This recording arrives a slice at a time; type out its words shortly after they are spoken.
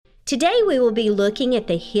Today we will be looking at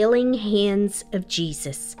the healing hands of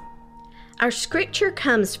Jesus. Our scripture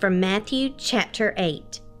comes from Matthew chapter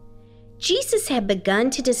 8. Jesus had begun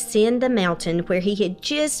to descend the mountain where he had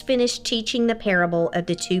just finished teaching the parable of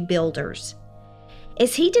the two builders.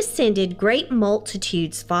 As he descended, great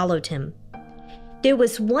multitudes followed him. There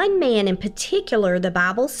was one man in particular the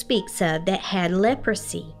Bible speaks of that had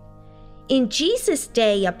leprosy. In Jesus'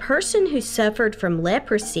 day, a person who suffered from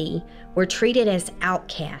leprosy were treated as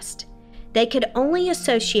outcasts. They could only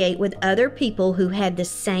associate with other people who had the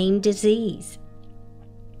same disease.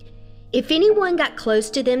 If anyone got close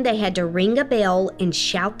to them, they had to ring a bell and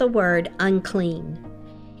shout the word unclean.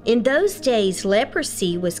 In those days,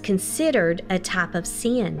 leprosy was considered a type of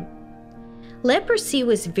sin. Leprosy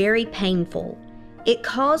was very painful. It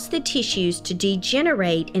caused the tissues to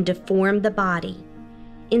degenerate and deform the body.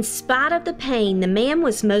 In spite of the pain the man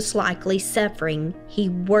was most likely suffering, he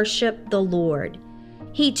worshiped the Lord.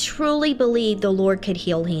 He truly believed the Lord could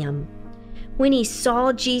heal him. When he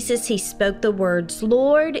saw Jesus, he spoke the words,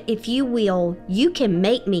 "Lord, if you will, you can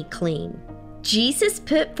make me clean." Jesus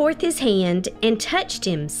put forth his hand and touched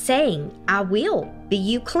him, saying, "I will, be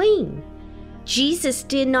you clean." Jesus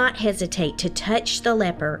did not hesitate to touch the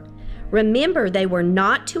leper. Remember, they were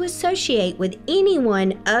not to associate with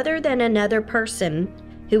anyone other than another person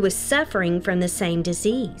who was suffering from the same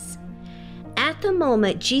disease. At the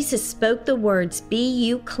moment Jesus spoke the words, "Be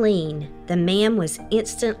you clean," the man was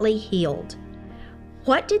instantly healed.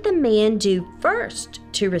 What did the man do first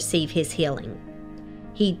to receive his healing?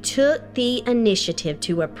 He took the initiative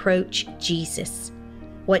to approach Jesus.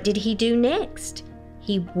 What did he do next?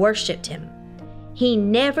 He worshiped him. He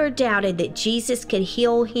never doubted that Jesus could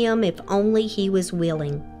heal him if only he was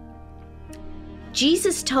willing.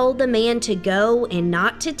 Jesus told the man to go and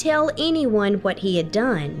not to tell anyone what he had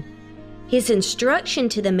done. His instruction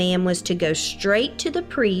to the man was to go straight to the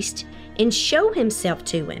priest and show himself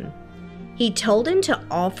to him. He told him to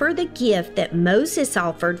offer the gift that Moses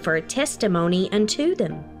offered for a testimony unto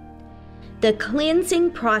them. The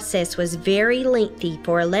cleansing process was very lengthy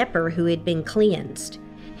for a leper who had been cleansed.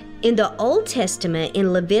 In the Old Testament,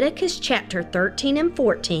 in Leviticus chapter 13 and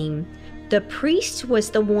 14, the priest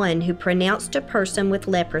was the one who pronounced a person with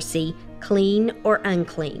leprosy clean or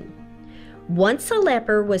unclean. Once a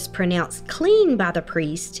leper was pronounced clean by the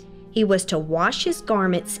priest, he was to wash his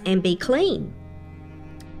garments and be clean.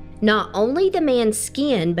 Not only the man's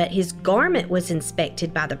skin, but his garment was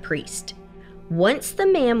inspected by the priest. Once the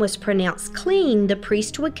man was pronounced clean, the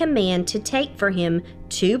priest would command to take for him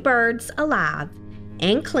 2 birds alive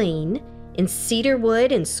and clean, in cedar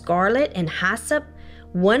wood and scarlet and hyssop.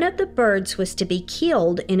 One of the birds was to be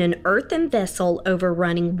killed in an earthen vessel over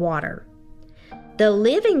running water. The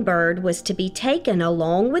living bird was to be taken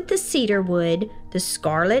along with the cedar wood, the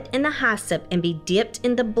scarlet, and the hyssop and be dipped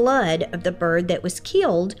in the blood of the bird that was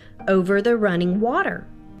killed over the running water.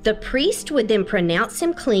 The priest would then pronounce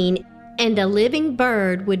him clean, and the living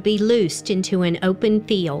bird would be loosed into an open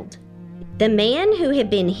field. The man who had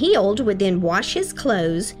been healed would then wash his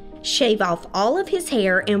clothes, shave off all of his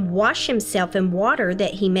hair, and wash himself in water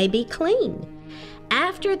that he may be clean.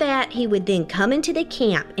 After that, he would then come into the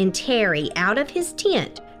camp and tarry out of his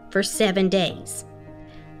tent for 7 days.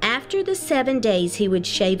 After the 7 days, he would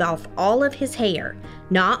shave off all of his hair,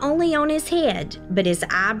 not only on his head, but his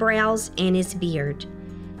eyebrows and his beard.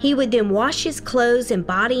 He would then wash his clothes and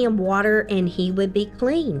body in water, and he would be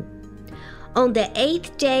clean. On the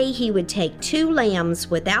 8th day, he would take 2 lambs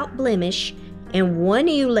without blemish, and 1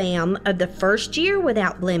 ewe lamb of the first year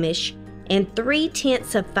without blemish, and 3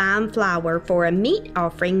 tenths of fine flour for a meat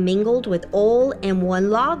offering mingled with oil, and 1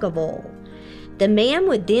 log of oil. The man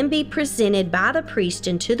would then be presented by the priest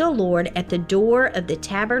unto the Lord at the door of the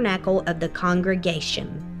tabernacle of the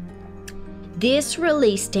congregation. This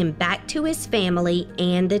released him back to his family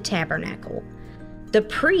and the tabernacle. The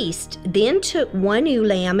priest then took 1 ewe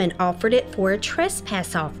lamb and offered it for a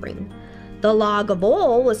trespass offering. The log of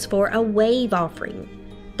oil was for a wave offering.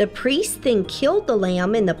 The priest then killed the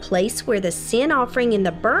lamb in the place where the sin offering and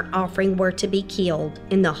the burnt offering were to be killed,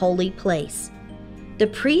 in the holy place. The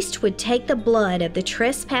priest would take the blood of the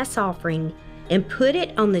trespass offering and put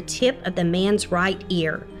it on the tip of the man's right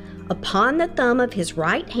ear, upon the thumb of his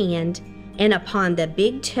right hand, and upon the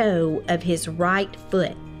big toe of his right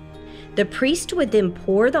foot. The priest would then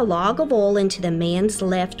pour the log of oil into the man's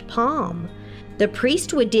left palm. The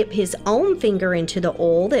priest would dip his own finger into the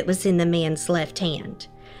oil that was in the man's left hand.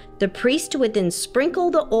 The priest would then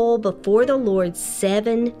sprinkle the oil before the Lord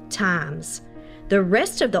 7 times. The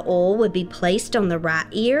rest of the oil would be placed on the right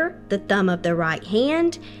ear, the thumb of the right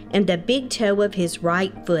hand, and the big toe of his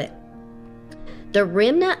right foot. The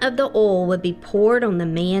remnant of the oil would be poured on the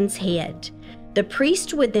man's head. The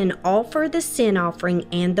priest would then offer the sin offering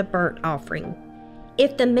and the burnt offering.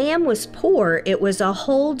 If the man was poor, it was a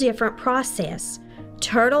whole different process.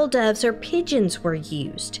 Turtle doves or pigeons were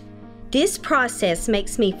used. This process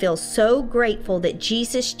makes me feel so grateful that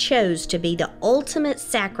Jesus chose to be the ultimate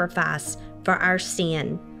sacrifice for our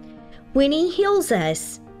sin. When He heals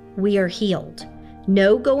us, we are healed.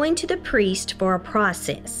 No going to the priest for a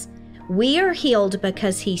process. We are healed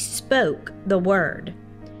because He spoke the word.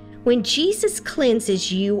 When Jesus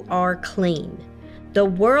cleanses, you are clean. The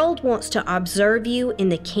world wants to observe you in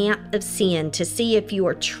the camp of sin to see if you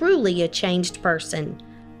are truly a changed person,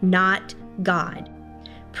 not God.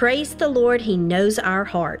 Praise the Lord, He knows our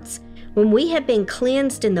hearts. When we have been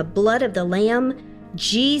cleansed in the blood of the Lamb,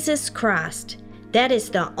 Jesus Christ, that is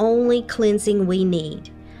the only cleansing we need.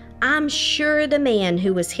 I'm sure the man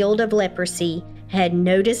who was healed of leprosy had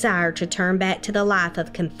no desire to turn back to the life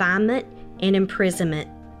of confinement and imprisonment.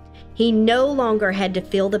 He no longer had to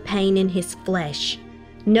feel the pain in his flesh,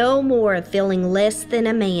 no more of feeling less than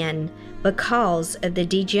a man because of the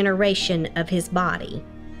degeneration of his body.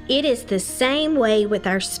 It is the same way with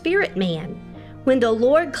our spirit man. When the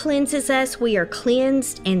Lord cleanses us, we are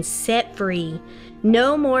cleansed and set free.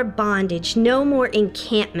 No more bondage, no more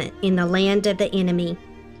encampment in the land of the enemy.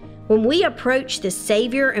 When we approach the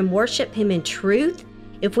Savior and worship Him in truth,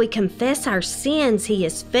 if we confess our sins, He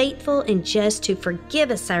is faithful and just to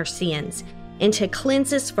forgive us our sins and to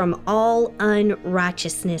cleanse us from all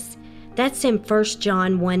unrighteousness. That's in 1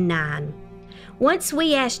 John 1:9. Once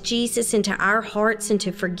we ask Jesus into our hearts and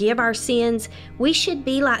to forgive our sins, we should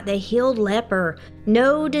be like the healed leper,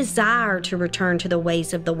 no desire to return to the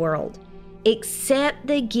ways of the world. Accept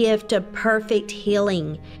the gift of perfect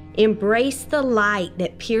healing. Embrace the light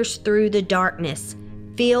that pierced through the darkness.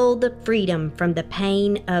 Feel the freedom from the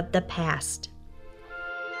pain of the past.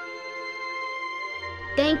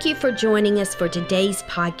 Thank you for joining us for today's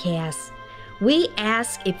podcast. We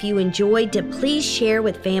ask if you enjoyed to please share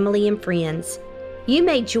with family and friends. You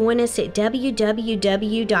may join us at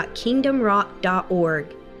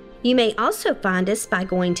www.kingdomrock.org. You may also find us by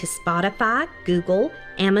going to Spotify, Google,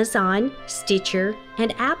 Amazon, Stitcher,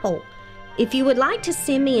 and Apple. If you would like to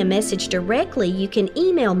send me a message directly, you can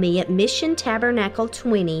email me at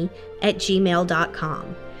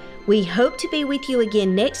missiontabernacle20@gmail.com. We hope to be with you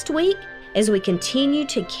again next week as we continue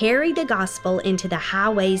to carry the gospel into the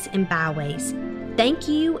highways and byways. Thank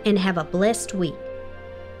you and have a blessed week.